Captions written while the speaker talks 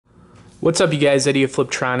What's up, you guys? Eddie of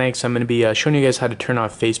Fliptroniks. I'm going to be showing you guys how to turn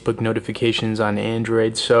off Facebook notifications on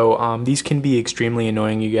Android. So these can be extremely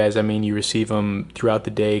annoying, you guys. I mean, you receive them throughout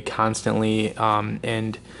the day constantly,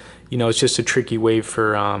 and it's just a tricky way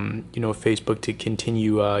for Facebook to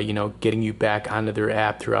continue getting you back onto their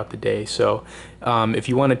app throughout the day. So if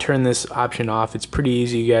you want to turn this option off, it's pretty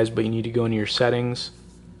easy, you guys, but you need to go into your settings.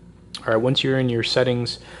 All right, once you're in your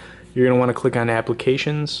settings, you're going to want to click on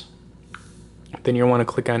Applications. Then you'll want to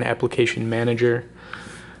click on Application Manager,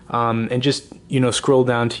 and just scroll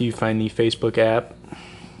down till you find the Facebook app.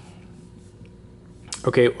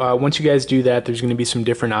 Okay, once you guys do that, there's going to be some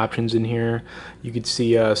different options in here. You could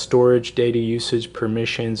see storage, data usage,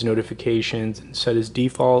 permissions, notifications, and set as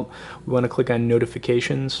default. We want to click on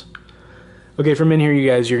Notifications. Okay, from in here, you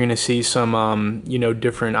guys, you're going to see some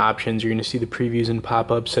different options. You're going to see the previews and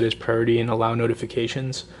pop-ups, set as priority, and allow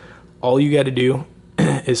notifications. All you got to do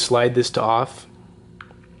is slide this to off,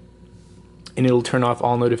 and it'll turn off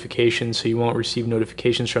all notifications, so you won't receive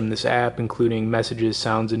notifications from this app, including messages,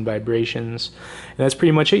 sounds, and vibrations. And that's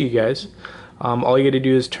pretty much it, you guys. All you got to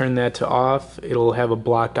do is turn that to off. It'll have a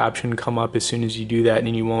blocked option come up as soon as you do that,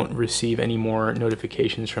 and you won't receive any more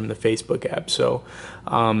notifications from the Facebook app. So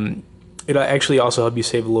it'll actually also help you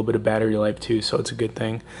save a little bit of battery life too, so it's a good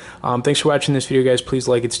thing. Thanks for watching this video, guys. Please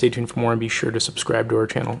like it, stay tuned for more, and be sure to subscribe to our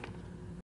channel.